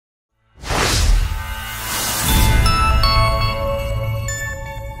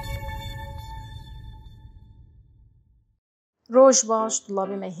روش باش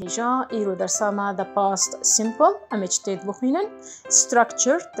طلابي ما هيجا إيرو درساما the past simple أمي جتيد بخينن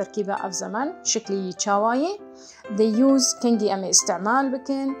structure تركيبة أف زمن شكلي تشاواي they use كنجي أمي استعمال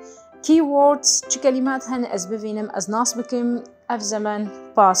بكن keywords چه كلمات هن از بفينم از ناس بكم أف زمن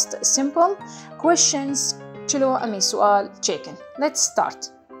past simple questions چلو أمي سؤال چيكن let's start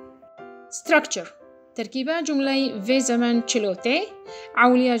structure تركيبة جملة في زمن چلو تي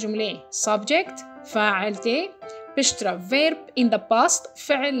عولية جملة subject فاعل تي بشترى verb in the past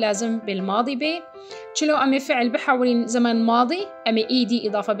فعل لازم بالماضي بي چلو أمي فعل بحولين زمن ماضي أمي ED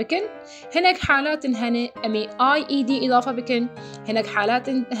إضافة بكن هناك حالات هن أمي IED إضافة بكن هناك حالات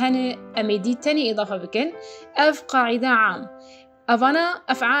هن أمي دي تاني إضافة بكن أف قاعدة عام أفانا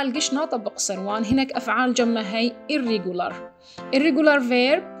أفعال قش نطبق سروان هناك أفعال جمع هي irregular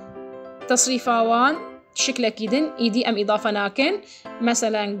verb تصريفاوان شكل أكيدن إيدي أم إضافة ناكن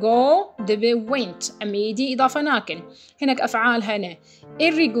مثلا go دبي went أم إيدي إضافة ناكن هناك أفعال هنا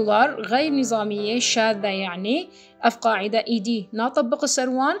irregular غير نظامية شاذة يعني أف قاعدة إيدي نطبق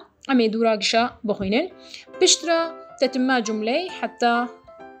السروان أم يدوراقشا بخينن بشترى تتم جملة حتى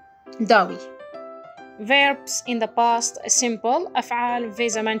داوي verbs in the past simple أفعال في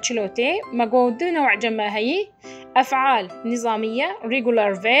زمن چلوتي مقود نوع جمع هي أفعال نظامية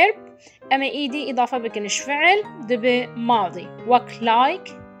regular verb أما إيدي إضافة بكنش فعل دبي ماضي وك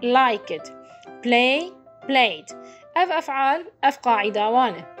liked played أفعال قاعدة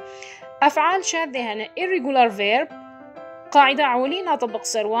وانا أفعال شاذة هنا irregular verb قاعدة عولي نطبق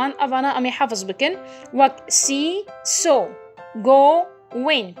سروان أفانا أمي حفظ بكن وك see saw go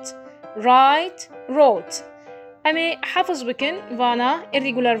went wrote أمي حفظ بكن فانا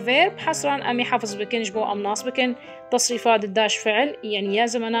irregular verb حصران أمي حفظ بكن جبو أم ناس بكن تصريفات الداش فعل يعني يا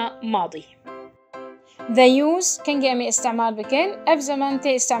زمنا ماضي the use كنجي أمي استعمال بكن أف زمن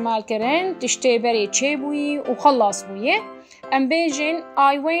تي استعمال كرن تشتي بري تشيبوي وخلاص بويه أم بيجن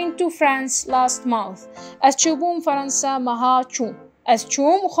I went to France last month أستشوبون فرنسا مها چوم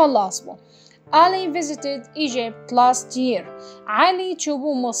أستشوم وخلاص بو Ali visited Egypt last year علي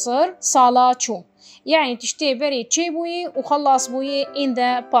تشوبو مصر صالا چوم يعني تشتي بري تشيبوي وخلاص بويه in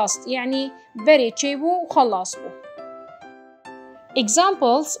the past يعني بري تشيبو وخلاص بو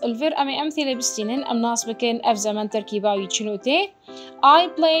examples الفير أمي أمثلة بستينن أم ناس بكن أف زمن تركيباوي تشلوتي I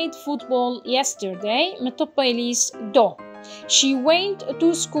played football yesterday متطبيليس دو She went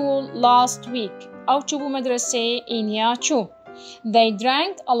to school last week أو تشوبو مدرسة إنيا تشو They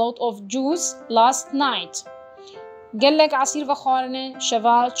drank a lot of juice last night قالك عصير فخارنة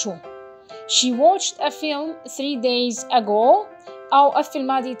شفا تشو She watched a film 3 days ago أو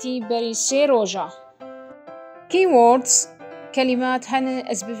أفلم ديتي بري سيروجا keywords كلمات هن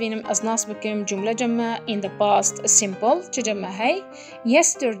أسبفينم أزناس بكم جملة جمع in the past simple تجمع هاي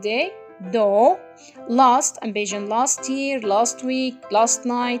yesterday do last ambition last year last week last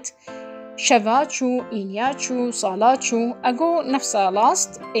night شفاتشو إنياتشو صالاتشو ago نفسها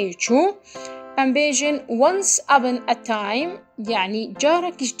last إيشو ambition once upon a time يعني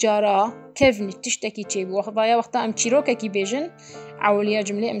جاركش جارا كيف نتشتكي تشيبو وخضايا وقتا أم تشيروكا كي بيجن عوليا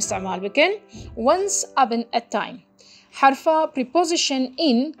جملة أم استعمال بكن once upon a time حرفا preposition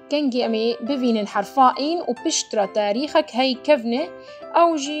in كنجي أمي بفين حرفا in وبشترى تاريخك هاي كفنة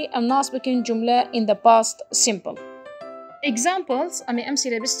أو جي الناس بكن جملة in the past simple examples أمي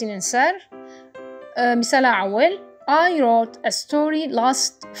أمثلة بستننسر مثال أول I wrote a story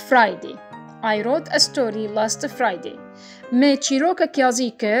last Friday ما تشيروكا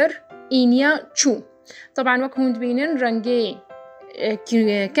كيازيكر إنيا چو طبعا وكهوند بينن رنجي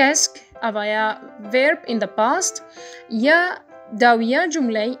كاسك أفايا verb in the past يا داوية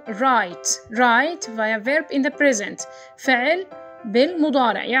جملة write via verb in the present فعل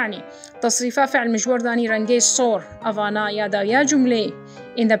بالمضارع يعني تصريفها فعل مجور داني رنجي صور أفانا يا داوية جملة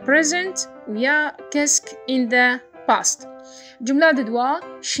in the present ويا كاسك in the past جملة دوا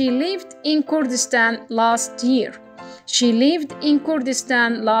She lived in Kurdistan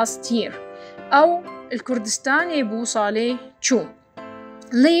last year أو الكردستان يبو صالي چو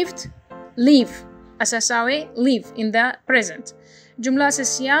live أساساوي live in the present جملة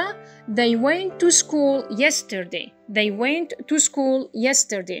أساسية They went to school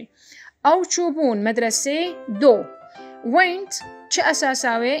yesterday أو تشوبون مدرسة do went چه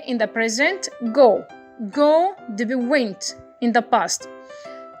أساساوي in the present go دبي went in the past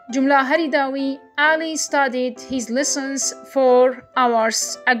جملة هريداوي Ali studied his lessons 4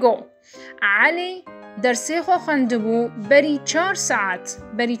 hours ago علي درسي خو خندبو بري 4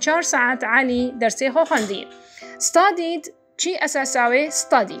 ساعات علي درسي خو خندي studied چی أساساوي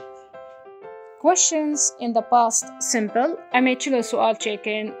study questions in the past simple أمي چلو سؤال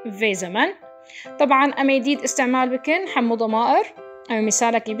چيكن في زمن طبعا أمي ديد استعمال بكن حمو ضمائر. أمي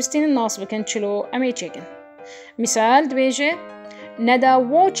مثالك يبستين الناس بكن تشلو أمي تشيكن. مثال دبيجة ندى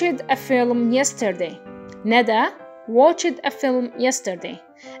watched a film yesterday. ندى watched a film yesterday.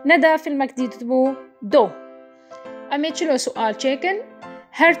 ندى فيلمك ديد تبو دو. أمي تشلو سؤال تشيكن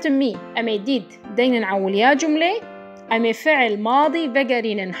hurt me. أمي ديد دين نعول يا جملة. أمي فعل ماضي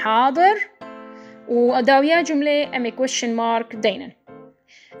بقرين حاضر وداويا جملة أمي question mark دينا.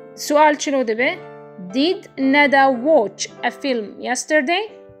 سؤال تشلو دبي did ندى watch a film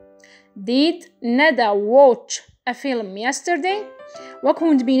yesterday. did ندى watch a film yesterday.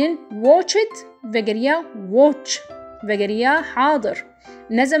 وكون دبينن watched بقريا watch بقريا حاضر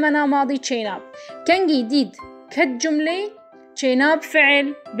نزمنا ماضي تشيناب. كنجي ديد كالجملة تشيناب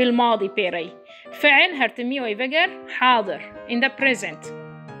فعل بالماضي بيري فعل هرتمي ويفقر حاضر in the present.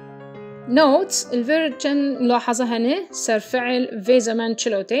 notes الفيرجن ملاحظة هنا صار فعل في زمان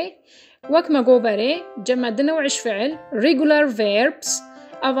تشلوتي وكما قوبري جمع دنوعش فعل regular verbs.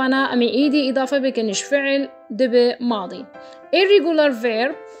 أفانا أمي إيدي إضافة بكنش فعل دب ماضي. irregular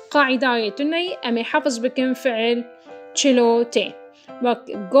verb قاعدة يتني أمي حفظ بكن فعل تشلوتي وك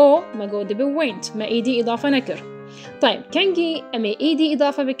go ما go دب went ما إيدي إضافة نكر. طيب كنجي أمي إيدي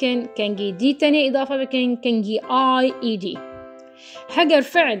إضافة بكن كنجي دي تاني إضافة بكن كنجي I إيدي. هجر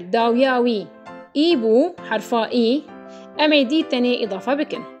فعل داوياوي إيبو حرفا إي أمي دي تاني إضافة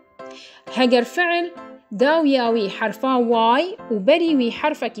بكن. هجر فعل داوياوي حرفا واي وبريوي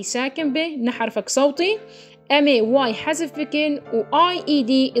حرفك ساكن به نحرفك صوتي أمي واي حذف بكن وآي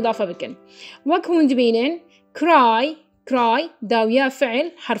إيدي إضافة بكن. وكون دبينن cry cry داويا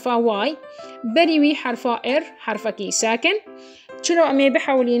فعل حرفا واي بريوي حرفا إر حرفك ساكن. شلو أمي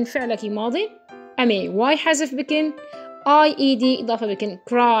بحولين فعلك ماضي أمي واي حذف بكن آي إيدي إضافة بكن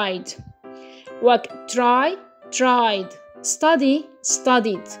cried. وك try tried study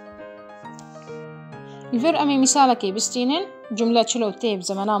studied. الفير أمي مثالك بستينن جملة شلو تيب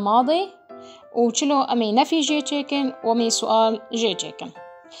زمنا ماضي وشلو أمي نفي جي تشيكن ومي سؤال جي تشيكن.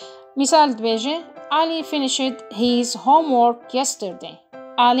 مثال دبيجي علي finished his homework yesterday.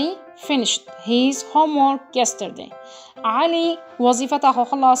 علي finished his homework yesterday. علي وظيفته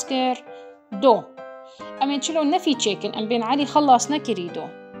خلاص كر دو. أمي شلو نفي تشيكن أم بين علي خلص نكري دو.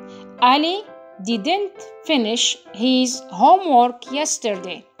 علي didn't finish his homework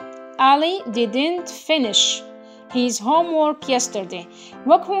yesterday. Ali didn't finish his homework yesterday.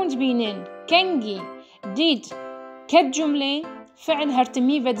 وكون دبينين كنجي did كالجملة فعل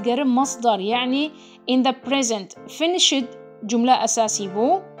هرتمي بتقرب مصدر يعني in the present. finished جملة أساسي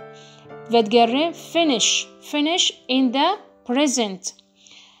بو بتقرب finish in the present.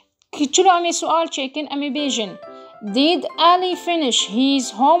 كتشلو أمي سؤال تشيكن أمي بيجن did Ali finish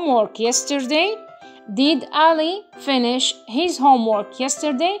his homework yesterday. did Ali finish his homework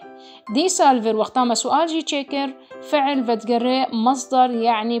yesterday. دي سالفر وقتا ما سؤال جي تشيكر فعل بتقري مصدر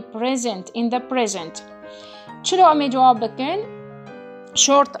يعني present in the present. شلو أمي جواب بكن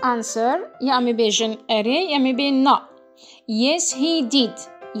short answer يا أمي بيجن أري يا أمي بين نا. yes he did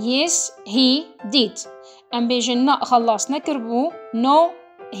yes he did. أم بيجن نا خلاص نكربو no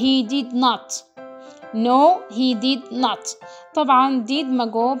he did not no he did not. طبعا did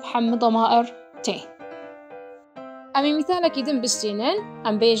مجوب حم ضمائر تي. أمي مثالك يدن بستينن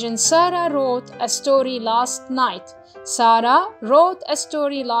أم بيجن سارة wrote a story last night. سارة wrote a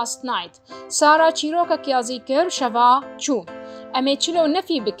story last night. سارة چیروکک یازی کر شوا چو. أمي چلو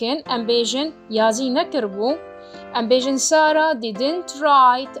نفي بكن أم بيجن يازي نكربو أم بيجن سارة didn't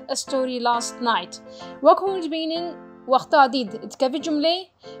write a story last night. وكون جبينن وقتا ديد تكفي جملة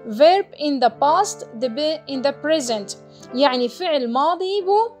verb in the past دبي in the present يعني فعل ماضي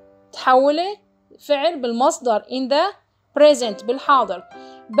بو تحوله فعل بالمصدر in the present بالحاضر.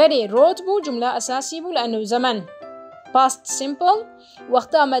 بري wrote بو جملة أساسي بو لأنه زمن past simple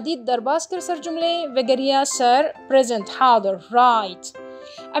وقتا ما ديد درباس كرسر جملة وقريا سر present حاضر right.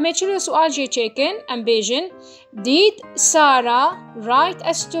 أما تشلو سؤال جي تشيكن أم بيجن did Sarah write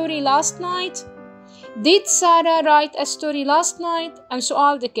a story last night. did Sarah write a story last night. أم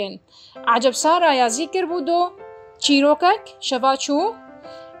سؤال دكن عجب سارة يا ذكر بودو چیروکک شوا چو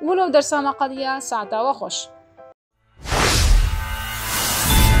ولو درسانا قضية ساعتا وخوش.